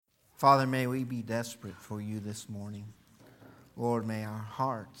Father, may we be desperate for you this morning. Lord, may our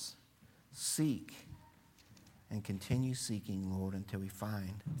hearts seek and continue seeking, Lord, until we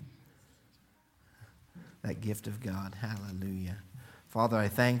find that gift of God. Hallelujah. Father, I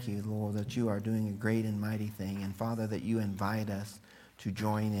thank you, Lord, that you are doing a great and mighty thing. And Father, that you invite us to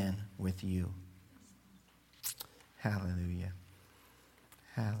join in with you. Hallelujah.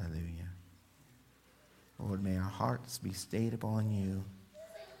 Hallelujah. Lord, may our hearts be stayed upon you.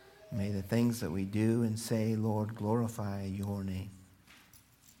 May the things that we do and say, Lord, glorify your name.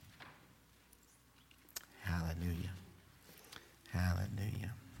 Hallelujah.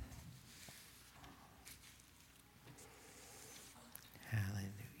 Hallelujah. Hallelujah.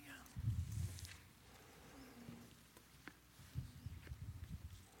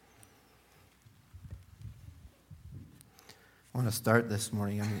 I want to start this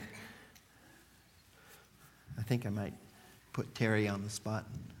morning. I think I might put Terry on the spot.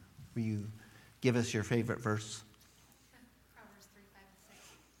 Will you give us your favorite verse? Proverbs 3, 5, and 6.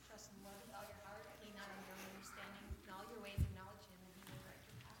 Trust in the Lord with all your heart, lean not on your own understanding. In all your ways acknowledge him, and he will direct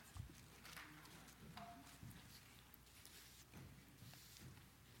your paths.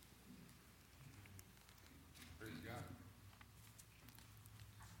 Praise God.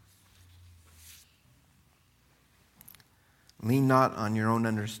 Lean not on your own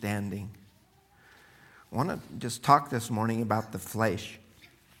understanding. I want to just talk this morning about the flesh.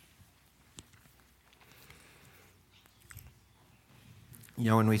 You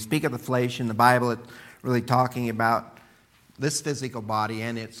know, when we speak of the flesh in the Bible, it's really talking about this physical body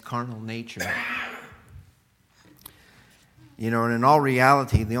and its carnal nature. You know, and in all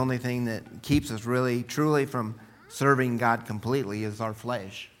reality, the only thing that keeps us really, truly from serving God completely is our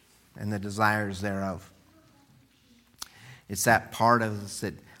flesh and the desires thereof. It's that part of us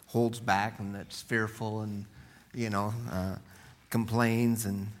that holds back and that's fearful and, complains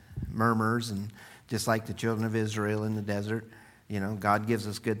and murmurs. And just like the children of Israel in the desert, God gives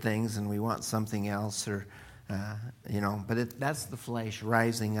us good things and we want something else but that's the flesh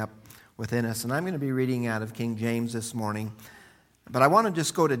rising up within us. And I'm going to be reading out of King James this morning. But I want to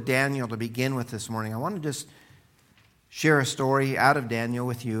just go to Daniel to begin with this morning. I want to just share a story out of Daniel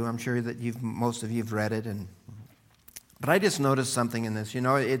with you. I'm sure that most of you have read it. But I just noticed something in this.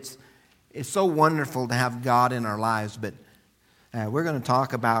 It's so wonderful to have God in our lives. But we're going to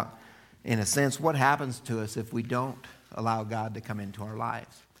talk about, in a sense, what happens to us if we don't allow God to come into our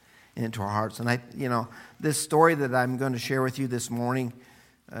lives, into our hearts. And this story that I'm going to share with you this morning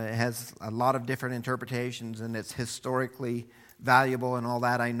has a lot of different interpretations, and it's historically valuable and all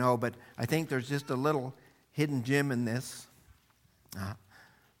that, I know. But I think there's just a little hidden gem in this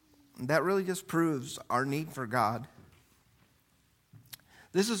that really just proves our need for God.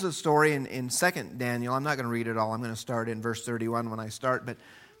 This is a story in 2 Daniel. I'm not going to read it all. I'm going to start in verse 31 when I start. But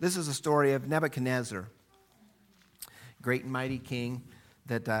this is a story of Nebuchadnezzar, great and mighty king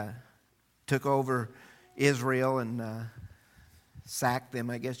that took over Israel and sacked them,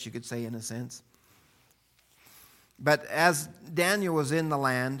 I guess you could say, in a sense. But as Daniel was in the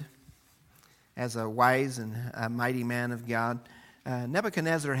land, as a wise and a mighty man of God,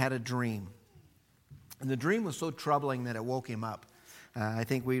 Nebuchadnezzar had a dream. And the dream was so troubling that it woke him up. I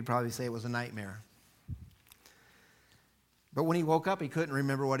think we'd probably say it was a nightmare. But when he woke up, he couldn't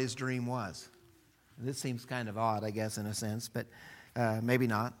remember what his dream was. This seems kind of odd, I guess, in a sense, but maybe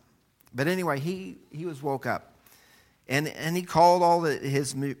not. But anyway, he was woke up. And he called all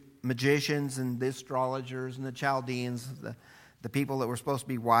his magicians and the astrologers and the Chaldeans, the people that were supposed to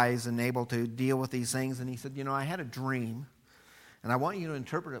be wise and able to deal with these things. And he said, I had a dream, and I want you to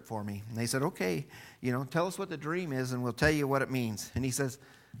interpret it for me. And they said, okay, tell us what the dream is, and we'll tell you what it means. And he says,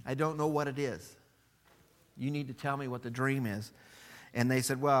 I don't know what it is. You need to tell me what the dream is. And they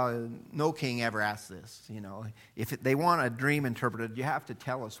said, well, no king ever asked this. If they want a dream interpreted, you have to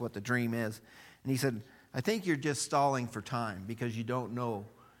tell us what the dream is. And he said, I think you're just stalling for time because you don't know,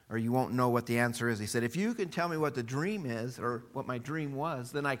 or you won't know what the answer is. He said, if you can tell me what the dream is, or what my dream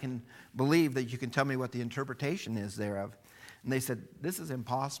was, then I can believe that you can tell me what the interpretation is thereof. And they said, this is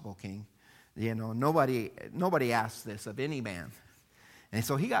impossible, king. Nobody asked this of any man. And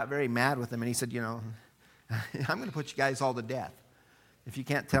so he got very mad with them, and he said, I'm going to put you guys all to death if you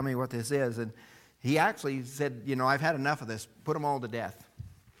can't tell me what this is. And he actually said, I've had enough of this. Put them all to death.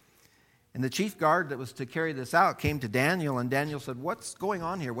 And the chief guard that was to carry this out came to Daniel, and Daniel said, what's going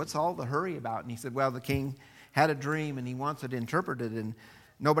on here? What's all the hurry about? And he said, well, the king had a dream, and he wants it interpreted, and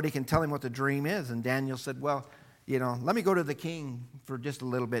nobody can tell him what the dream is. And Daniel said, well, let me go to the king for just a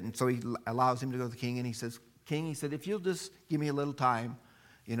little bit. And so he allows him to go to the king, and he says, King, he said, if you'll just give me a little time,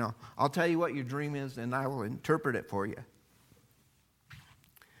 I'll tell you what your dream is, and I will interpret it for you.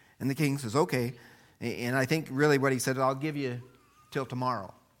 And the king says, okay. And I think really what he said, I'll give you till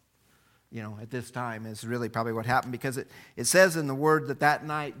tomorrow. At this time is really probably what happened, because it says in the word that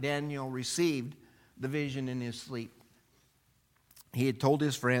night Daniel received the vision in his sleep. He had told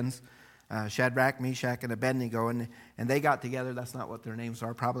his friends, Shadrach, Meshach, and Abednego, and they got together. That's not what their names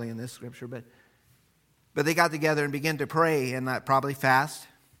are probably in this scripture, but they got together and began to pray and probably fast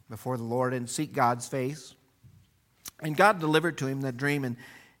before the Lord and seek God's face. And God delivered to him that dream,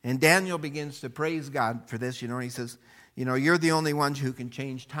 and Daniel begins to praise God for this. He says, you're the only one who can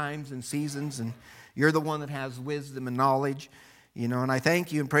change times and seasons, and you're the one that has wisdom and knowledge. And I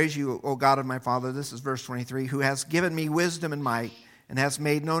thank you and praise you, O God of my father. This is verse 23, who has given me wisdom and might, and has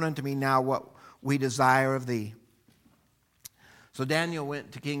made known unto me now what we desire of thee. So Daniel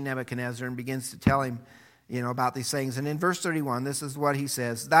went to King Nebuchadnezzar and begins to tell him, about these things. And in verse 31, this is what he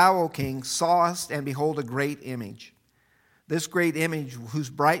says. Thou, O king, sawest, and behold, a great image. This great image, whose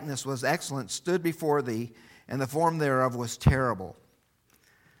brightness was excellent, stood before thee, and the form thereof was terrible.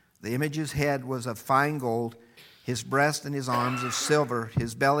 The image's head was of fine gold, his breast and his arms of silver,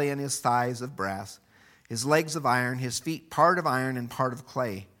 his belly and his thighs of brass, his legs of iron, his feet part of iron and part of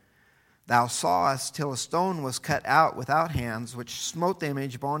clay. Thou sawest till a stone was cut out without hands, which smote the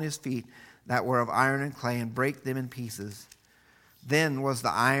image upon his feet that were of iron and clay, and brake them in pieces. Then was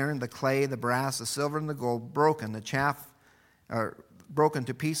the iron, the clay, the brass, the silver, and the gold broken, broken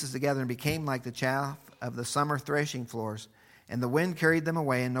to pieces together, and became like the chaff of the summer threshing floors. And the wind carried them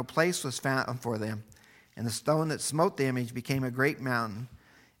away, and no place was found for them. And the stone that smote the image became a great mountain,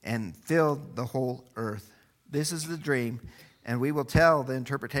 and filled the whole earth. This is the dream, and we will tell the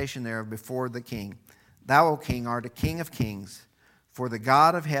interpretation thereof before the king. Thou, O king, art a king of kings, for the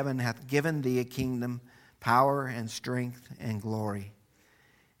God of heaven hath given thee a kingdom, power, and strength, and glory.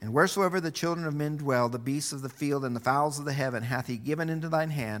 And wheresoever the children of men dwell, the beasts of the field and the fowls of the heaven hath he given into thine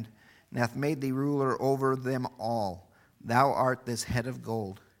hand, and hath made thee ruler over them all. Thou art this head of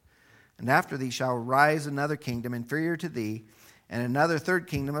gold. And after thee shall rise another kingdom inferior to thee, and another third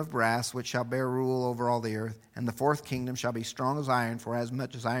kingdom of brass, which shall bear rule over all the earth. And the fourth kingdom shall be strong as iron, for as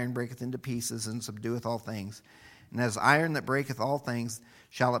much as iron breaketh into pieces, and subdueth all things. And as iron that breaketh all things,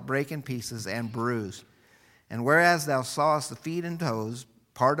 shall it break in pieces and bruise. And whereas thou sawest the feet and toes,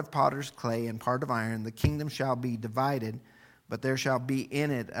 part of potter's clay and part of iron, the kingdom shall be divided, but there shall be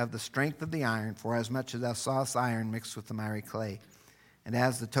in it of the strength of the iron, for as much as thou sawest iron mixed with the miry clay. And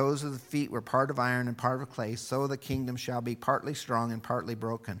as the toes of the feet were part of iron and part of clay, so the kingdom shall be partly strong and partly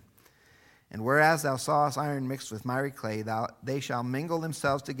broken. And whereas thou sawest iron mixed with miry clay, they shall mingle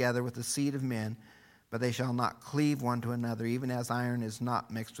themselves together with the seed of men, but they shall not cleave one to another, even as iron is not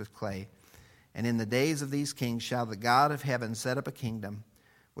mixed with clay. And in the days of these kings shall the God of heaven set up a kingdom,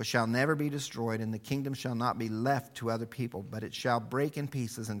 which shall never be destroyed, and the kingdom shall not be left to other people, but it shall break in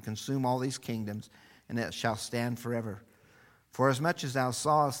pieces and consume all these kingdoms, and it shall stand forever. For as much as thou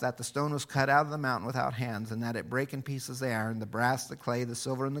sawest that the stone was cut out of the mountain without hands, and that it brake in pieces the iron, the brass, the clay, the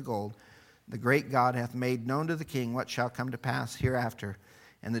silver, and the gold, the great God hath made known to the king what shall come to pass hereafter.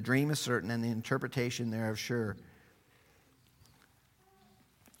 And the dream is certain, and the interpretation thereof sure.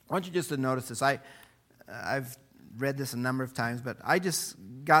 I want you just to notice this. I've read this a number of times, but I just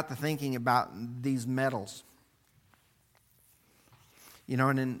got to thinking about these metals.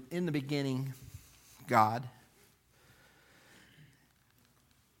 And in the beginning, God,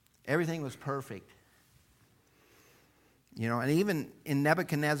 everything was perfect. And even in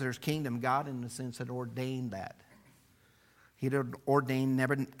Nebuchadnezzar's kingdom, God, in a sense, had ordained that. He had ordained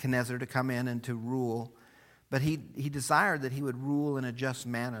Nebuchadnezzar to come in and to rule. But he desired that he would rule in a just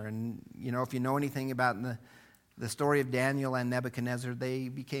manner. And, if you know anything about the story of Daniel and Nebuchadnezzar, they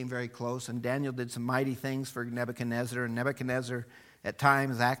became very close. And Daniel did some mighty things for Nebuchadnezzar. And Nebuchadnezzar, at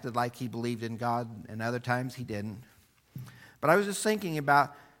times, acted like he believed in God, and other times he didn't. But I was just thinking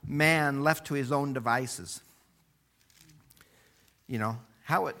about man left to his own devices.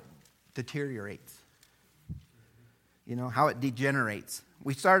 How it deteriorates. How it degenerates.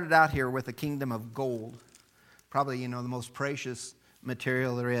 We started out here with a kingdom of gold. Probably, the most precious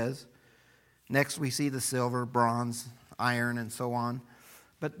material there is. Next we see the silver, bronze, iron, and so on.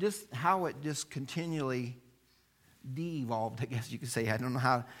 But just how it just continually de-evolved, I guess you could say. I don't know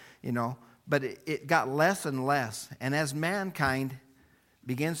how, but it got less and less. And as mankind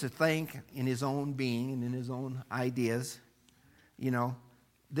begins to think in his own being and in his own ideas,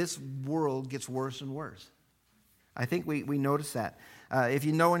 this world gets worse and worse. I think we notice that. If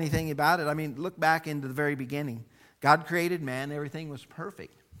you know anything about it, look back into the very beginning. God created man. Everything was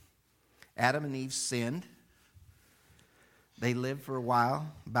perfect. Adam and Eve sinned. They lived for a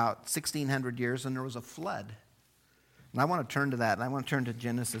while, about 1,600 years, and there was a flood. And I want to turn to that. And I want to turn to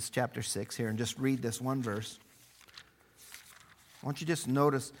Genesis chapter 6 here and just read this one verse. I want you to just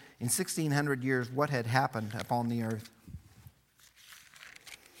notice in 1,600 years what had happened upon the earth.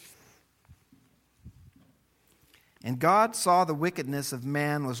 And God saw the wickedness of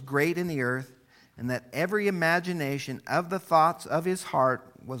man was great in the earth, and that every imagination of the thoughts of his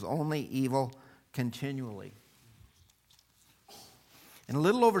heart was only evil continually. In a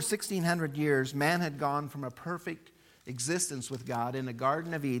little over 1,600 years, man had gone from a perfect existence with God in the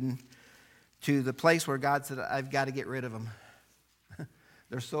Garden of Eden to the place where God said, I've got to get rid of them.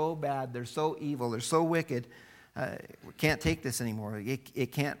 They're so bad, they're so evil, they're so wicked. We can't take this anymore.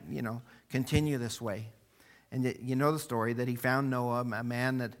 It can't, continue this way. And you know the story that he found Noah, a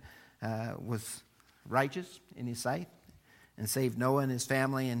man that was righteous in his sight, and saved Noah and his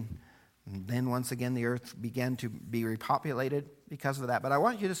family. And then once again the earth began to be repopulated because of that. But I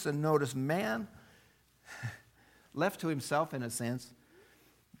want you just to notice man, left to himself in a sense,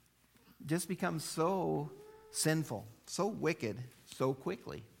 just becomes so sinful, so wicked, so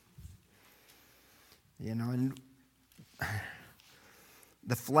quickly. And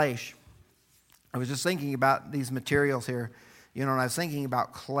the flesh. I was just thinking about these materials here, and I was thinking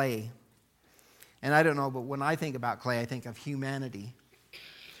about clay. And I don't know, but when I think about clay, I think of humanity.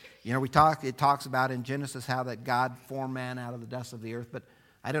 It talks about in Genesis how that God formed man out of the dust of the earth, but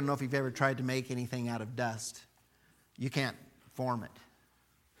I don't know if you've ever tried to make anything out of dust. You can't form it.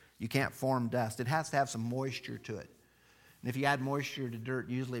 You can't form dust. It has to have some moisture to it. And if you add moisture to dirt,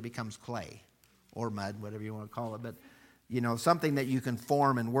 usually it becomes clay or mud, whatever you want to call it. But something that you can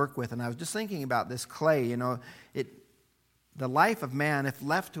form and work with. And I was just thinking about this clay. The life of man, if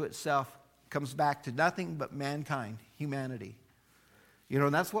left to itself, comes back to nothing but mankind, humanity.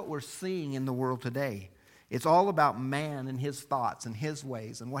 And that's what we're seeing in the world today. It's all about man and his thoughts and his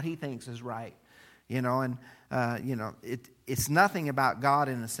ways and what he thinks is right. It's nothing about God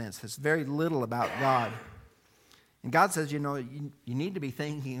in a sense. It's very little about God. And God says, you need to be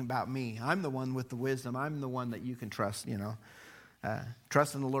thinking about me. I'm the one with the wisdom. I'm the one that you can trust,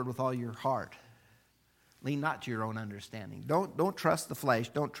 Trust in the Lord with all your heart. Lean not to your own understanding. Don't trust the flesh.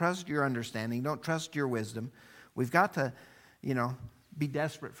 Don't trust your understanding. Don't trust your wisdom. We've got to, be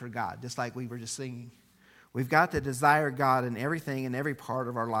desperate for God, just like we were just singing. We've got to desire God in everything, in every part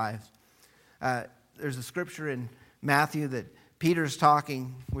of our lives. There's a scripture in Matthew that Peter's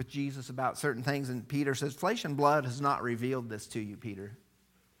talking with Jesus about certain things, and Peter says, flesh and blood has not revealed this to you, Peter.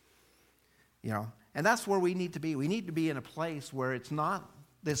 And that's where we need to be. We need to be in a place where it's not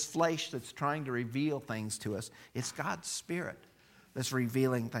this flesh that's trying to reveal things to us. It's God's Spirit that's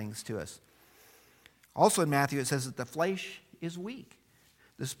revealing things to us. Also in Matthew it says that the flesh is weak.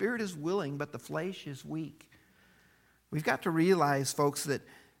 The Spirit is willing, but the flesh is weak. We've got to realize, folks, that,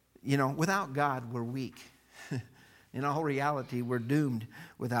 without God, we're weak. In all reality, we're doomed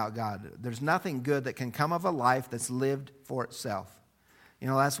without God. There's nothing good that can come of a life that's lived for itself.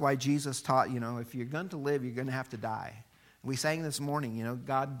 That's why Jesus taught, if you're going to live, you're going to have to die. We sang this morning,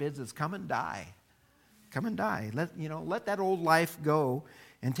 God bids us, come and die. Come and die. Let that old life go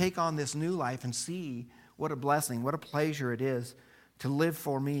and take on this new life and see what a blessing, what a pleasure it is to live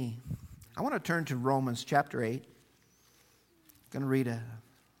for me. I want to turn to Romans chapter 8. I'm going to read a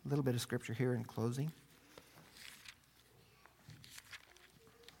little bit of scripture here in closing.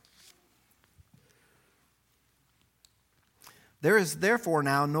 There is therefore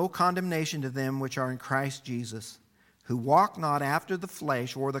now no condemnation to them which are in Christ Jesus, who walk not after the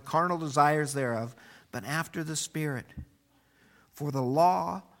flesh or the carnal desires thereof, but after the Spirit. For the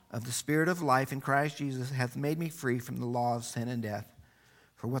law of the Spirit of life in Christ Jesus hath made me free from the law of sin and death.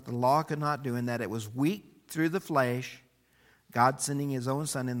 For what the law could not do, in that it was weak through the flesh, God sending his own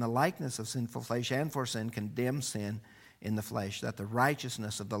Son in the likeness of sinful flesh, and for sin condemned sin in the flesh, that the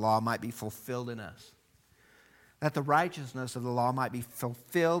righteousness of the law might be fulfilled in us. That the righteousness of the law might be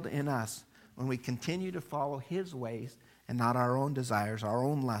fulfilled in us when we continue to follow his ways and not our own desires, our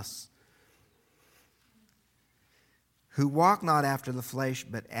own lusts. Who walk not after the flesh,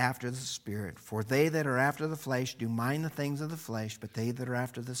 but after the Spirit. For they that are after the flesh do mind the things of the flesh, but they that are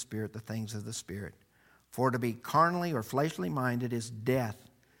after the Spirit, the things of the Spirit. For to be carnally or fleshly minded is death,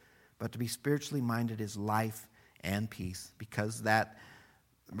 but to be spiritually minded is life and peace, because the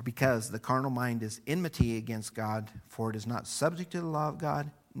carnal mind is enmity against God, for it is not subject to the law of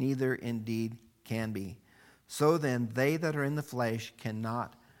God, neither indeed can be. So then, they that are in the flesh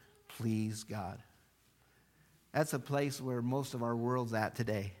cannot please God. That's a place where most of our world's at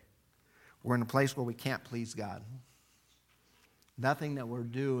today. We're in a place where we can't please God. Nothing that we're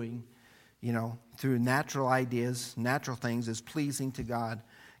doing, through natural ideas, natural things is pleasing to God.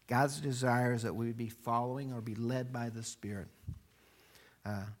 God's desire is that we would be following or be led by the Spirit.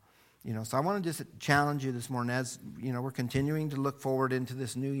 So I want to just challenge you this morning as, we're continuing to look forward into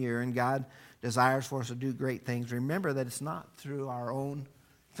this new year, and God desires for us to do great things. Remember that it's not through our own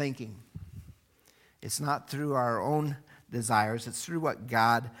thinking. It's not through our own desires. It's through what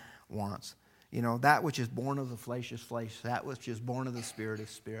God wants. That which is born of the flesh is flesh. That which is born of the Spirit is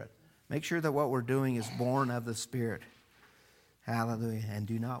spirit. Make sure that what we're doing is born of the Spirit. Hallelujah. And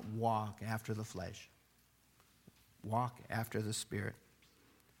do not walk after the flesh. Walk after the Spirit.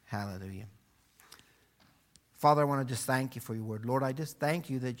 Hallelujah. Father, I want to just thank you for your word. Lord, I just thank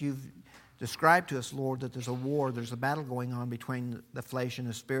you that you've described to us, Lord, that there's a war, there's a battle going on between the flesh and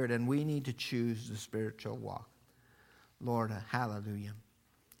the Spirit, and we need to choose the spiritual walk. Lord, hallelujah.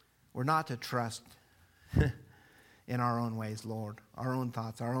 We're not to trust in our own ways, Lord, our own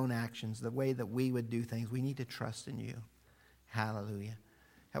thoughts, our own actions, the way that we would do things. We need to trust in you. Hallelujah.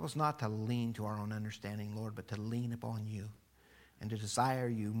 Help us not to lean to our own understanding, Lord, but to lean upon you and to desire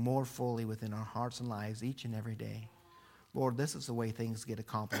you more fully within our hearts and lives each and every day. Lord, this is the way things get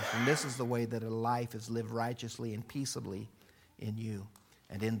accomplished, and this is the way that a life is lived righteously and peaceably in you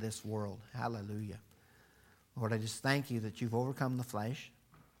and in this world. Hallelujah. Lord, I just thank you that you've overcome the flesh.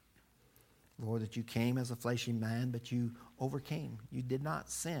 Lord, that you came as a fleshy man, but you overcame. You did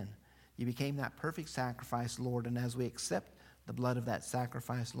not sin. You became that perfect sacrifice, Lord, and as we accept the blood of that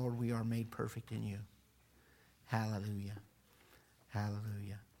sacrifice, Lord, we are made perfect in you. Hallelujah.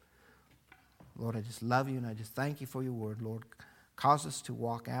 Hallelujah. Lord, I just love you, and I just thank you for your word, Lord. Cause us to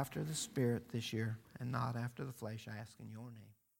walk after the Spirit this year and not after the flesh, I ask in your name.